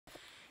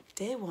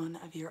Day one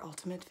of your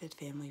Ultimate Fit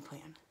Family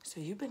Plan. So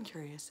you've been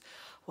curious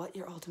what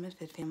your Ultimate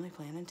Fit Family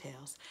Plan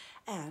entails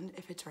and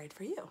if it's right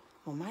for you.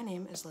 Well, my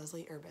name is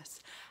Leslie Urbis.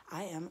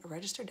 I am a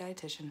registered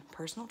dietitian,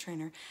 personal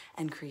trainer,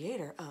 and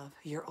creator of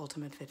your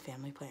Ultimate Fit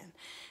Family Plan.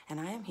 And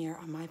I am here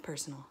on my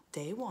personal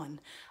day one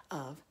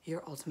of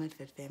your Ultimate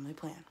Fit Family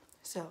Plan.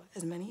 So,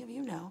 as many of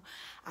you know,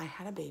 I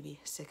had a baby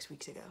 6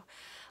 weeks ago.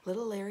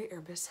 Little Larry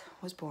Urbis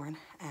was born,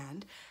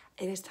 and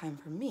it is time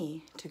for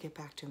me to get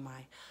back to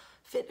my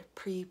fit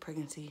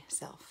pre-pregnancy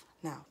self.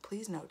 Now,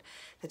 please note,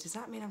 that does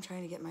not mean I'm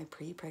trying to get my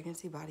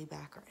pre-pregnancy body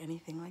back or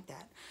anything like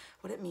that.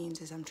 What it means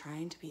is I'm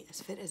trying to be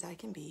as fit as I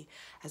can be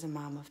as a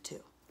mom of two.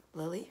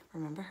 Lily,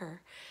 remember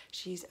her,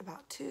 she's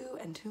about 2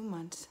 and 2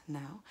 months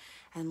now,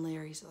 and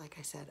Larry's, like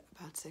I said,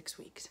 about 6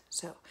 weeks.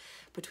 So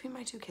between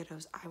my two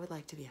kiddos, I would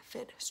like to be a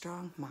fit,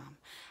 strong mom.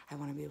 I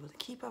want to be able to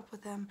keep up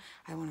with them.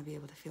 I want to be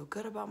able to feel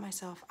good about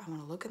myself. I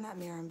want to look in that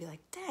mirror and be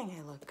like, dang,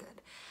 I look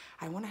good.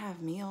 I want to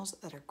have meals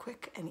that are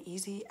quick and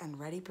easy and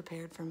ready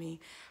prepared for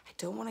me. I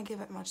don't want to give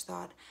it much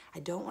thought. I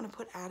don't want to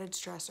put added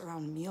stress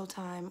around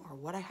mealtime or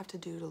what I have to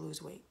do to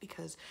lose weight,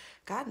 because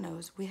God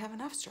knows we have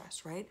enough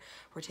stress, right?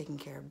 We're taking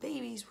care of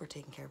babies, we're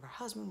taking care of our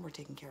husband, we're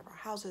taking care of our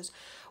houses,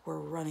 we're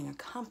running a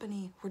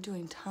company, we're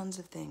doing tons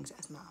of things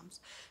as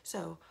moms.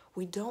 So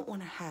we don't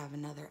want to have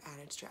another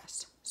added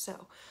stress.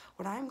 So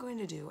what I'm going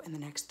to do in the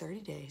next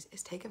 30 days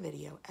is take a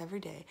video every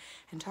day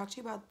and talk to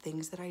you about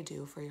things that I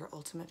do for your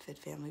Ultimate Fit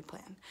Family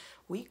Plan.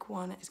 Week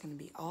 1 is going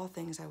to be all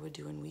things I would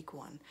do in week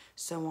 1,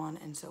 so on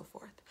and so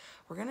forth.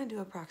 We're going to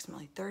do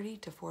approximately 30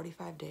 to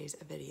 45 days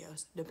of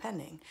videos,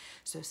 depending.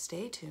 So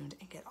stay tuned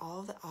and get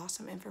all the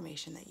awesome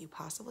information that you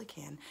possibly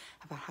can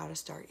about how to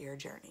start your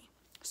journey.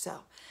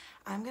 So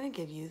I'm going to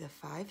give you the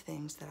 5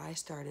 things that I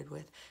started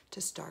with to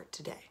start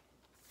today.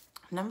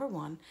 Number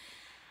 1,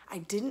 I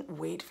didn't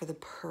wait for the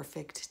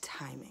perfect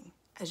timing.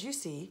 As you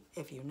see,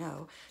 if you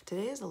know,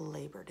 today is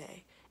Labor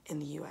Day in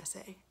the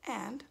USA,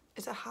 and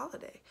it's a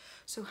holiday.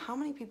 So how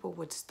many people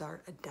would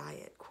start a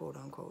diet, quote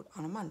unquote,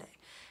 on a Monday?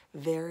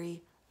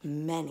 Very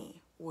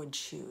many would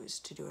choose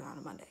to do it on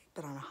a Monday.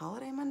 But on a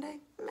holiday Monday,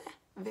 meh,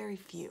 very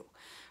few,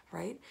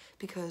 right?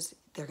 Because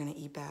they're gonna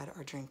eat bad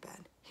or drink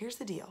bad. Here's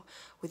the deal.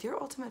 With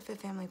your Ultimate Fit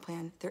Family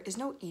Plan, there is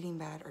no eating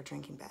bad or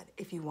drinking bad.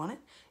 If you want it,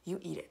 you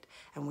eat it.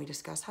 And we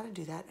discussed how to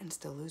do that and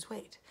still lose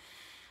weight.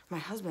 My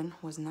husband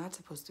was not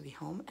supposed to be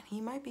home, and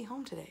he might be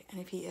home today. And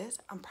if he is,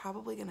 I'm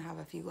probably gonna have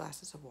a few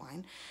glasses of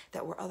wine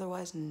that were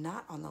otherwise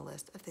not on the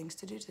list of things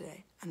to do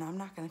today. And I'm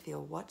not gonna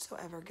feel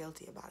whatsoever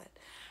guilty about it.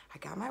 I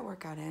got my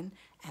workout in,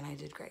 and I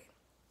did great.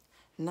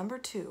 Number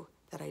 2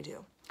 that I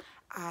do,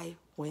 I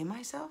weigh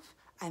myself,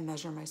 I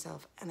measure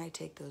myself, and I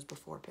take those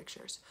before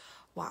pictures.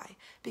 Why?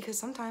 Because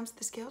sometimes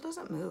the scale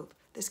doesn't move.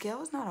 The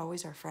scale is not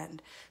always our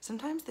friend.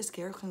 Sometimes the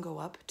scale can go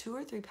up 2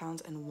 or 3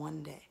 pounds in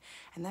one day.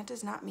 And that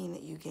does not mean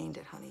that you gained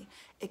it, honey.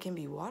 It can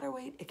be water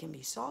weight, it can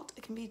be salt,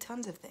 it can be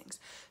tons of things.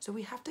 So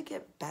we have to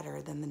get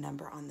better than the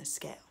number on the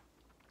scale.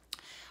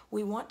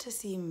 We want to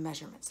see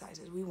measurement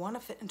sizes. We want to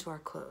fit into our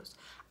clothes.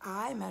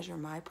 I measure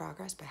my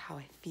progress by how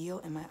I feel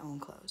in my own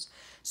clothes.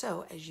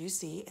 So as you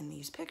see in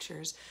these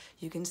pictures,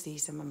 you can see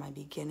some of my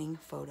beginning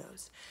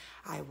photos.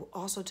 I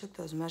also took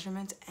those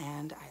measurements,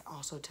 and I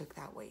also took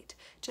that weight,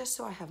 just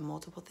so I have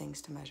multiple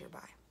things to measure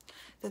by.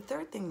 The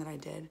third thing that I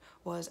did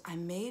was I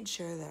made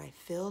sure that I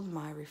filled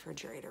my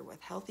refrigerator with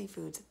healthy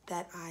foods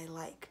that I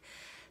like.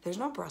 There's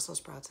no Brussels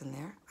sprouts in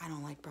there. I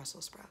don't like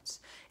Brussels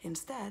sprouts.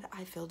 Instead,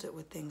 I filled it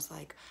with things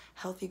like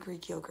healthy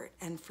Greek yogurt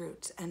and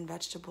fruits and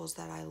vegetables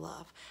that I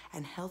love,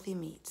 and healthy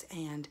meats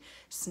and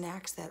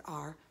snacks that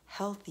are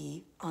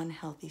healthy,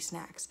 unhealthy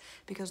snacks.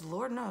 Because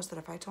Lord knows that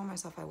if I told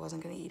myself I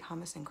wasn't gonna eat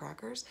hummus and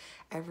crackers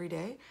every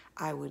day,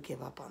 I would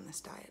give up on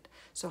this diet.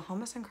 So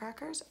hummus and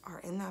crackers are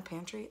in that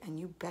pantry, and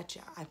you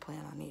betcha I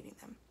plan on eating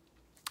them.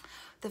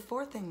 The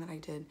fourth thing that I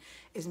did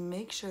is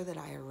make sure that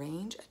I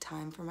arrange a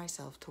time for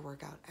myself to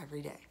work out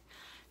every day.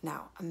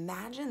 Now,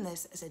 imagine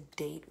this as a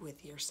date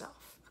with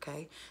yourself,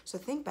 okay? So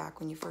think back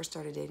when you first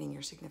started dating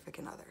your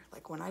significant other.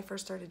 Like when I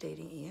first started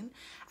dating Ian,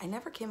 I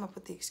never came up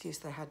with the excuse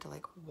that I had to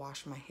like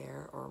wash my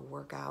hair or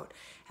work out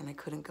and I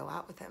couldn't go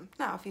out with him.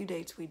 Now, a few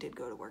dates we did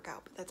go to work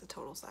out, but that's a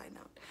total side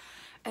note.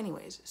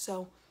 Anyways,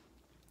 so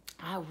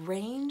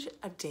arrange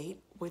a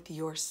date with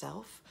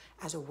yourself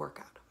as a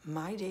workout.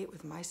 My date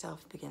with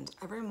myself begins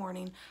every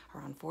morning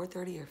around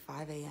 4:30 or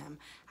 5 a.m.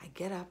 I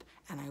get up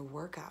and I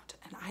work out,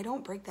 and I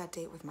don't break that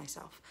date with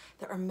myself.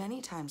 There are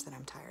many times that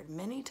I'm tired,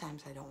 many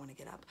times I don't want to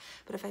get up,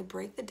 but if I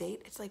break the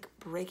date, it's like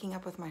breaking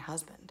up with my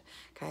husband,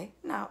 okay?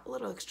 Now, a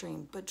little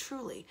extreme, but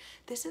truly,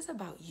 this is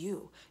about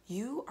you.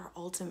 You are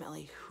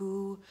ultimately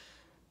who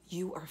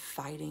you are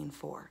fighting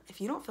for.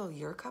 If you don't fill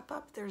your cup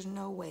up, there's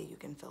no way you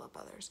can fill up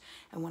others.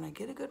 And when I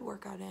get a good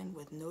workout in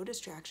with no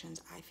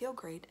distractions, I feel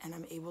great, and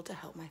I'm able to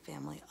help my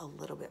family a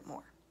little bit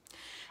more.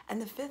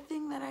 And the 5th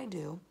thing that I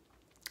do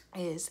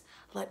is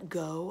let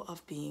go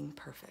of being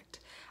perfect.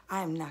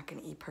 I am not going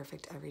to eat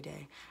perfect every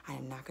day. I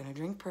am not going to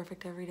drink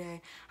perfect every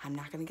day. I'm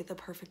not going to get the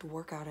perfect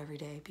workout every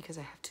day, because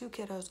I have 2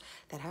 kiddos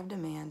that have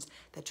demands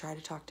that try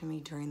to talk to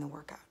me during the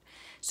workout.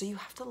 So you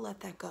have to let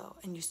that go,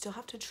 and you still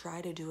have to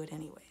try to do it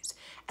anyways.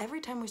 Every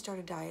time we start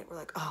a diet, we're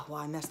like, oh, well,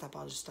 I messed up,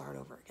 I'll just start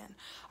over again.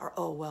 Or,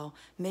 oh, well,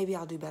 maybe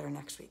I'll do better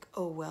next week.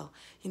 Oh, well,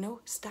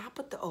 stop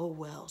with the oh,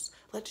 wells.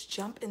 Let's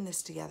jump in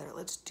this together.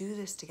 Let's do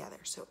this together.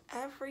 So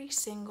every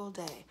single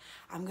day,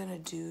 I'm gonna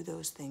do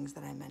those things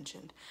that I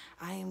mentioned.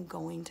 I am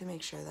going to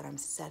make sure that I'm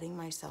setting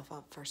myself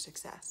up for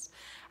success.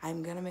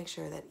 I'm gonna make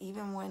sure that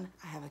even when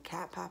I have a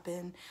cat pop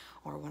in,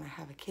 or when I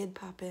have a kid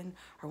pop in,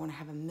 or when I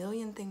have a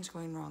million things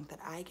going wrong, that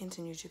I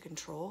continue to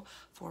control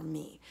for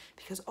me.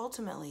 Because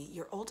ultimately,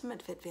 your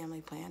Ultimate Fit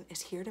Family Plan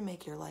is here to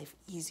make your life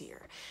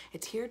easier.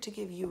 It's here to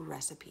give you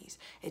recipes.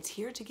 It's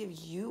here to give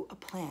you a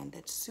plan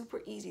that's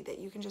super easy, that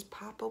you can just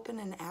pop open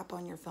an app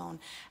on your phone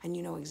and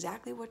you know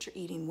exactly what you're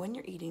eating, when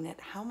you're eating it,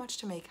 how much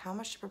to make, how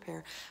much to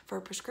prepare, for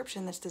a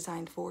prescription that's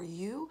designed for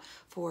you,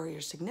 for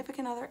your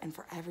significant other, and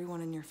for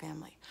everyone in your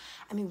family.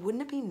 I mean,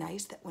 wouldn't it be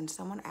nice that when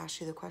someone asks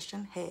you the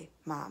question, hey,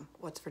 mom,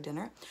 what's for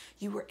dinner?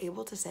 You were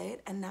able to say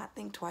it and not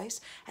think twice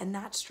and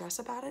not stress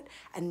about it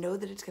and know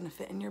that it's going to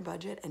fit in your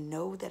budget and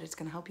know that it's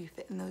going to help you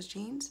fit in those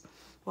jeans?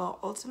 Well,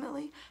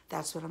 ultimately,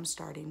 that's what I'm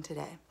starting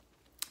today.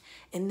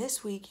 In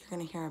this week, you're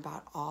going to hear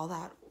about all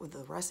that with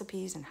the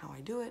recipes and how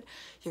I do it.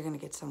 You're going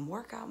to get some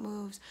workout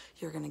moves.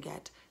 You're going to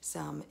get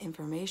some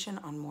information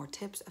on more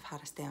tips of how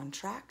to stay on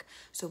track.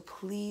 So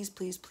please,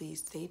 please,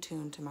 please stay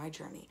tuned to my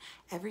journey.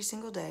 Every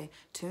single day,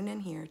 tune in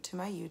here to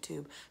my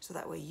YouTube so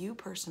that way you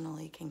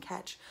personally can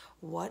catch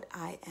what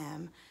I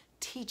am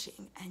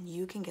teaching and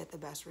you can get the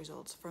best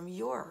results from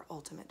your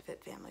Ultimate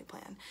Fit Family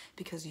Plan,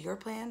 because your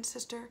plan,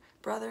 sister,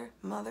 brother,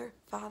 mother,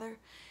 father,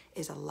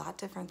 is a lot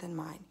different than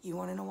mine. You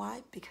want to know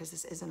why? Because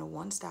this isn't a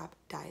one-stop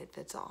diet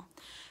fits all.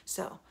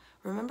 So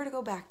remember to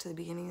go back to the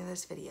beginning of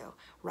this video,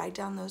 write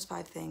down those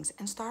 5 things,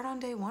 and start on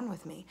day 1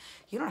 with me.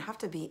 You don't have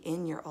to be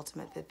in your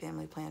Ultimate Fit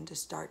Family Plan to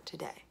start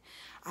today.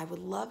 I would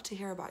love to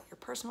hear about your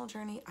personal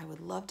journey. I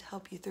would love to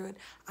help you through it.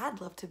 I'd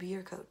love to be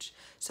your coach.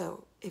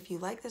 So if you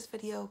like this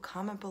video,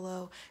 comment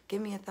below,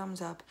 give me a thumbs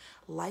up,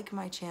 like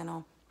my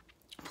channel.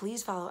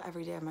 Please follow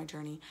every day of my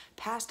journey,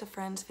 pass to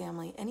friends,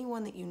 family,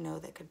 anyone that you know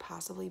that could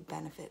possibly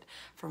benefit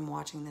from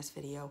watching this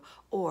video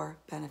or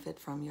benefit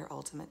from your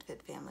Ultimate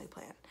Fit Family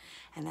Plan.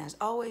 And as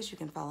always, you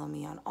can follow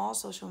me on all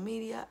social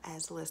media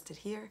as listed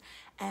here.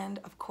 And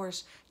of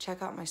course,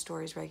 check out my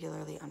stories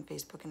regularly on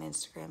Facebook and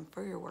Instagram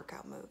for your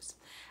workout moves.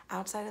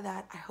 Outside of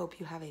that, I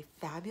hope you have a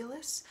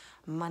fabulous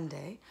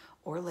Monday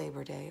or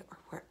Labor Day or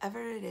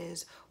wherever it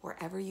is,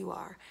 wherever you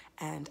are.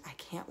 And I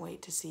can't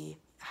wait to see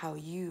how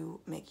you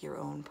make your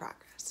own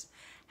progress.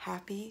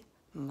 Happy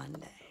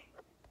Monday.